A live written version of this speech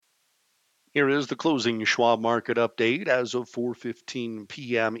Here is the closing Schwab market update as of 4:15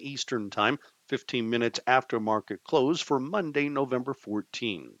 p.m. Eastern Time, 15 minutes after market close for Monday, November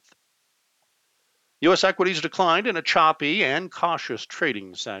 14th. U.S. equities declined in a choppy and cautious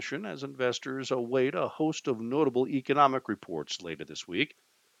trading session as investors await a host of notable economic reports later this week.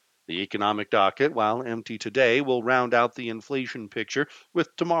 The economic docket, while empty today, will round out the inflation picture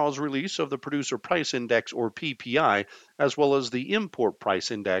with tomorrow's release of the Producer Price Index, or PPI, as well as the Import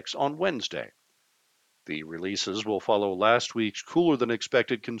Price Index on Wednesday. The releases will follow last week's cooler than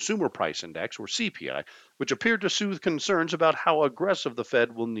expected Consumer Price Index, or CPI, which appeared to soothe concerns about how aggressive the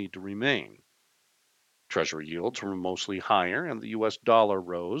Fed will need to remain. Treasury yields were mostly higher, and the U.S. dollar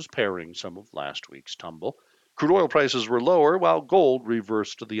rose, pairing some of last week's tumble. Crude oil prices were lower, while gold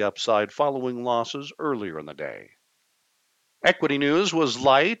reversed to the upside following losses earlier in the day. Equity news was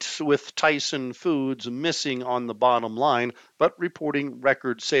light, with Tyson Foods missing on the bottom line, but reporting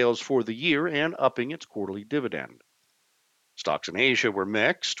record sales for the year and upping its quarterly dividend. Stocks in Asia were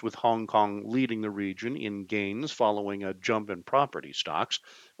mixed, with Hong Kong leading the region in gains following a jump in property stocks,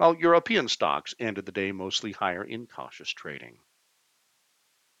 while European stocks ended the day mostly higher in cautious trading.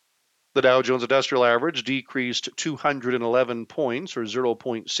 The Dow Jones Industrial Average decreased 211 points, or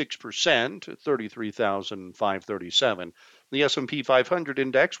 0.6%, to 33,537. The S&P 500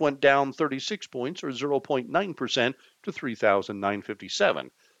 index went down 36 points, or 0.9%, to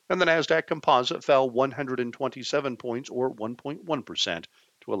 3,957. And the Nasdaq Composite fell 127 points, or 1.1%,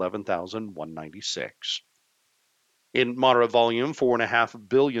 to 11,196. In moderate volume, 4.5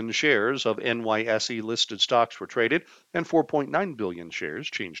 billion shares of NYSE listed stocks were traded, and 4.9 billion shares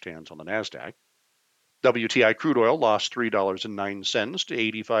changed hands on the NASDAQ. WTI crude oil lost $3.09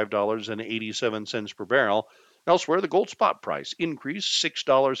 to $85.87 per barrel. Elsewhere, the gold spot price increased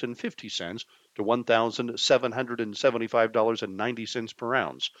 $6.50 to $1,775.90 per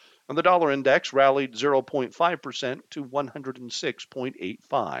ounce, and the dollar index rallied 0.5% to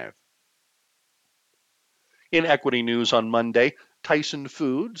 106.85. In equity news on Monday, Tyson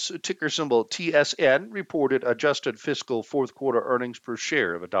Foods, ticker symbol TSN, reported adjusted fiscal fourth quarter earnings per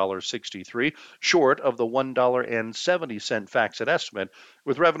share of $1.63, short of the $1.70 FactSet estimate,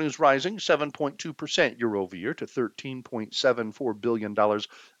 with revenues rising 7.2% year over year to $13.74 billion,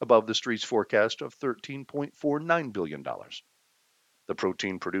 above the street's forecast of $13.49 billion. The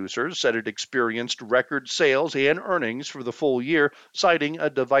protein producers said it experienced record sales and earnings for the full year, citing a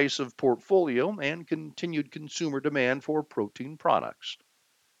divisive portfolio and continued consumer demand for protein products.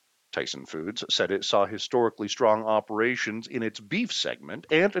 Tyson Foods said it saw historically strong operations in its beef segment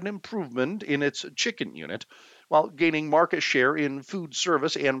and an improvement in its chicken unit, while gaining market share in food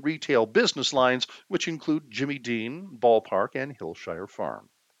service and retail business lines, which include Jimmy Dean, Ballpark, and Hillshire Farm.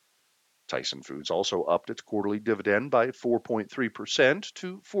 Tyson Foods also upped its quarterly dividend by 4.3%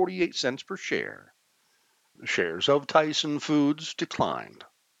 to 48 cents per share. Shares of Tyson Foods declined.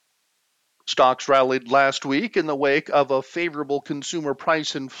 Stocks rallied last week in the wake of a favorable consumer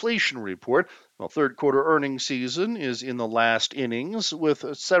price inflation report. While third quarter earnings season is in the last innings,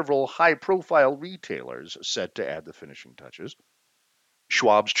 with several high-profile retailers set to add the finishing touches.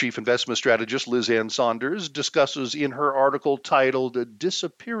 Schwab's chief investment strategist, Liz Ann Saunders, discusses in her article titled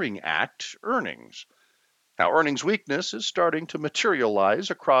Disappearing Act Earnings, how earnings weakness is starting to materialize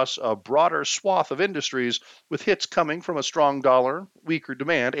across a broader swath of industries, with hits coming from a strong dollar, weaker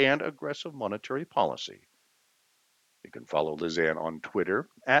demand, and aggressive monetary policy. You can follow Liz Ann on Twitter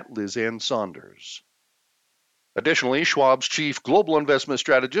at Liz Ann Saunders. Additionally, Schwab's chief global investment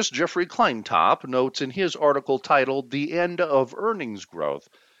strategist, Jeffrey Kleintop, notes in his article titled The End of Earnings Growth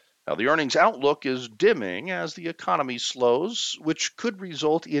how the earnings outlook is dimming as the economy slows, which could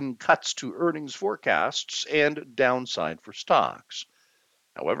result in cuts to earnings forecasts and downside for stocks.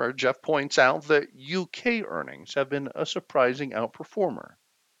 However, Jeff points out that UK earnings have been a surprising outperformer.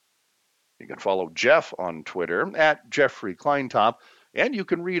 You can follow Jeff on Twitter at Jeffrey Kleintop, and you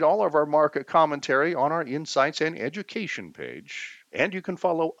can read all of our market commentary on our Insights and Education page. And you can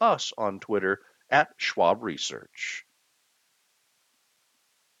follow us on Twitter at Schwab Research.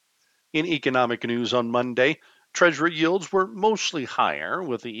 In economic news on Monday, Treasury yields were mostly higher,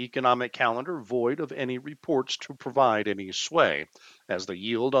 with the economic calendar void of any reports to provide any sway, as the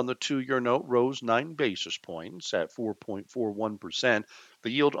yield on the 2-year note rose 9 basis points at 4.41%. The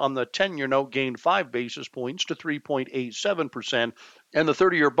yield on the 10-year note gained 5 basis points to 3.87%, and the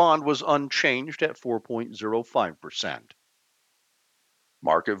 30-year bond was unchanged at 4.05%.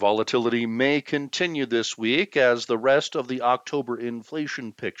 Market volatility may continue this week as the rest of the October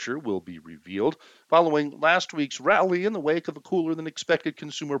inflation picture will be revealed following last week's rally in the wake of a cooler than expected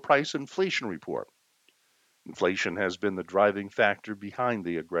consumer price inflation report. Inflation has been the driving factor behind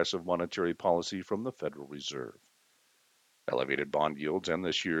the aggressive monetary policy from the Federal Reserve. Elevated bond yields and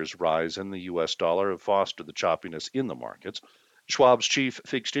this year's rise in the U.S. dollar have fostered the choppiness in the markets. Schwab's chief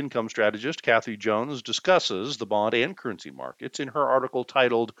fixed income strategist, Kathy Jones, discusses the bond and currency markets in her article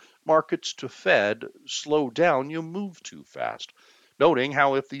titled Markets to Fed, Slow Down, You Move Too Fast, noting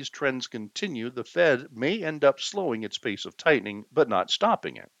how if these trends continue, the Fed may end up slowing its pace of tightening, but not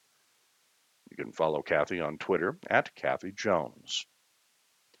stopping it. You can follow Kathy on Twitter at Kathy Jones.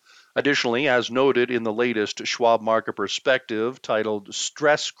 Additionally, as noted in the latest Schwab Market Perspective titled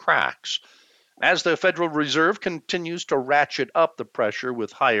Stress Cracks, as the Federal Reserve continues to ratchet up the pressure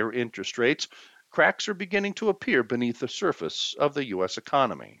with higher interest rates, cracks are beginning to appear beneath the surface of the U.S.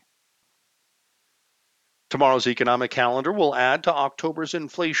 economy. Tomorrow's economic calendar will add to October's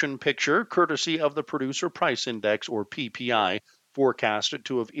inflation picture, courtesy of the Producer Price Index, or PPI, forecasted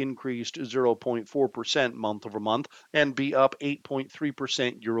to have increased 0.4% month over month and be up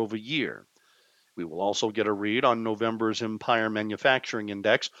 8.3% year over year. We will also get a read on November's Empire Manufacturing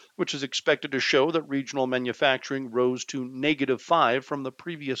Index, which is expected to show that regional manufacturing rose to -5 from the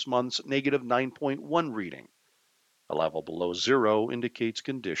previous month's -9.1 reading. A level below zero indicates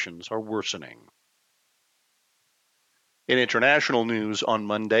conditions are worsening. In international news on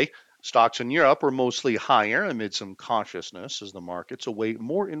Monday, stocks in Europe were mostly higher amid some cautiousness as the markets await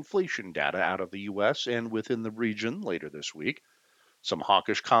more inflation data out of the U.S. and within the region later this week. Some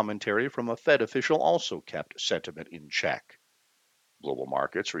hawkish commentary from a Fed official also kept sentiment in check. Global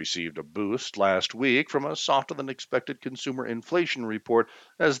markets received a boost last week from a softer-than-expected consumer inflation report,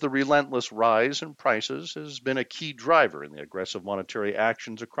 as the relentless rise in prices has been a key driver in the aggressive monetary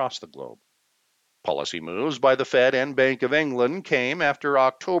actions across the globe. Policy moves by the Fed and Bank of England came after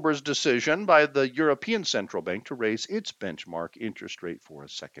October's decision by the European Central Bank to raise its benchmark interest rate for a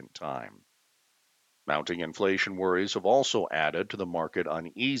second time. Mounting inflation worries have also added to the market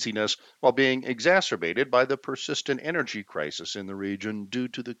uneasiness, while being exacerbated by the persistent energy crisis in the region due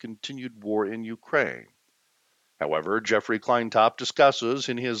to the continued war in Ukraine. However, Jeffrey Kleintop discusses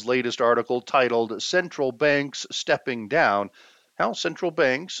in his latest article titled Central Banks Stepping Down how central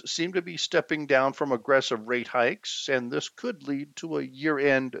banks seem to be stepping down from aggressive rate hikes, and this could lead to a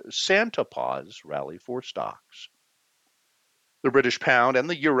year-end Santa pause rally for stocks. The British pound and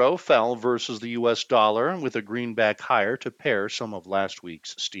the euro fell versus the U.S. dollar, with a greenback higher to pair some of last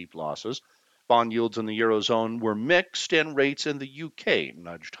week's steep losses. Bond yields in the eurozone were mixed, and rates in the UK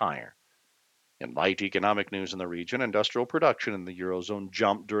nudged higher. In light economic news in the region, industrial production in the eurozone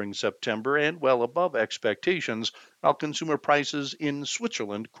jumped during September and well above expectations, while consumer prices in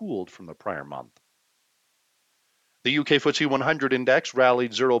Switzerland cooled from the prior month. The UK FTSE 100 index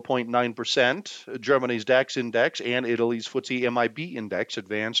rallied 0.9%, Germany's DAX index and Italy's FTSE MIB index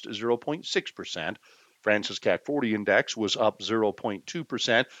advanced 0.6%, France's CAC 40 index was up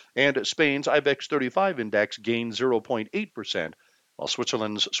 0.2%, and Spain's IBEX 35 index gained 0.8%, while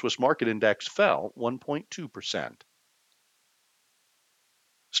Switzerland's Swiss market index fell 1.2%.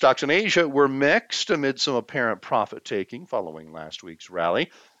 Stocks in Asia were mixed amid some apparent profit-taking following last week's rally.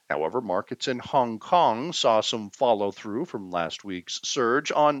 However, markets in Hong Kong saw some follow-through from last week's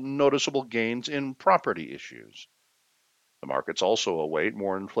surge on noticeable gains in property issues. The markets also await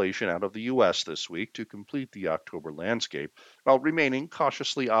more inflation out of the U.S. this week to complete the October landscape, while remaining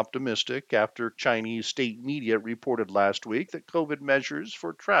cautiously optimistic after Chinese state media reported last week that COVID measures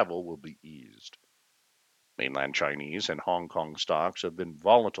for travel will be eased. Mainland Chinese and Hong Kong stocks have been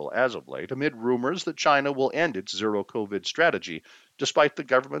volatile as of late amid rumors that China will end its zero-COVID strategy, despite the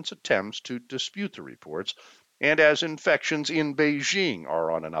government's attempts to dispute the reports, and as infections in Beijing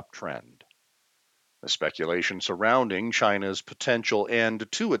are on an uptrend. The speculation surrounding China's potential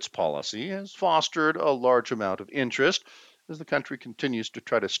end to its policy has fostered a large amount of interest as the country continues to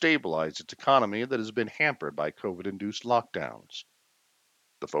try to stabilize its economy that has been hampered by COVID-induced lockdowns.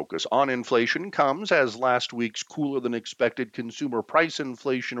 The focus on inflation comes as last week's cooler-than-expected consumer price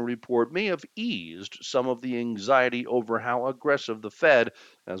inflation report may have eased some of the anxiety over how aggressive the Fed,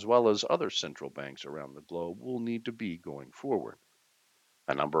 as well as other central banks around the globe, will need to be going forward.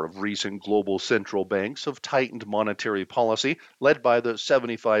 A number of recent global central banks have tightened monetary policy, led by the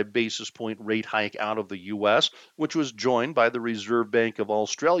 75 basis point rate hike out of the U.S., which was joined by the Reserve Bank of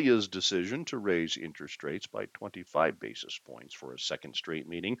Australia's decision to raise interest rates by 25 basis points for a second straight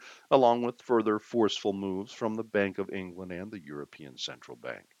meeting, along with further forceful moves from the Bank of England and the European Central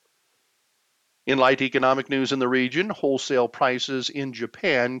Bank. In light economic news in the region, wholesale prices in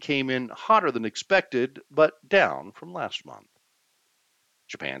Japan came in hotter than expected, but down from last month.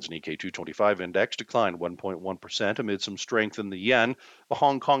 Japan's Nikkei 225 index declined 1.1% amid some strength in the yen. The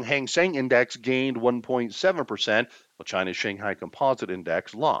Hong Kong Hang Seng index gained 1.7%, while China's Shanghai Composite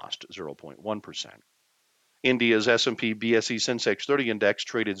Index lost 0.1%. India's S&P BSE Sensex 30 index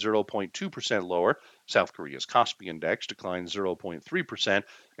traded 0.2% lower. South Korea's Kospi index declined 0.3%,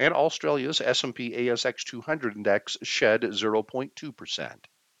 and Australia's S&P ASX 200 index shed 0.2%.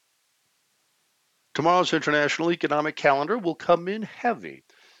 Tomorrow's international economic calendar will come in heavy.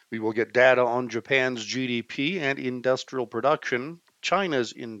 We will get data on Japan's GDP and industrial production,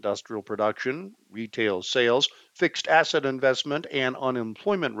 China's industrial production, retail sales, fixed asset investment, and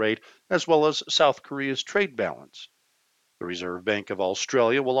unemployment rate, as well as South Korea's trade balance. The Reserve Bank of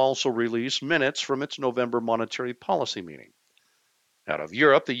Australia will also release minutes from its November monetary policy meeting. Out of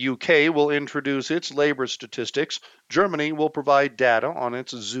Europe, the UK will introduce its labor statistics, Germany will provide data on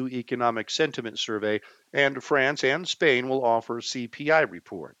its zoo economic sentiment survey, and France and Spain will offer CPI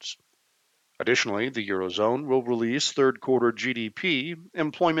reports. Additionally, the Eurozone will release third quarter GDP,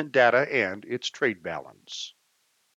 employment data, and its trade balance.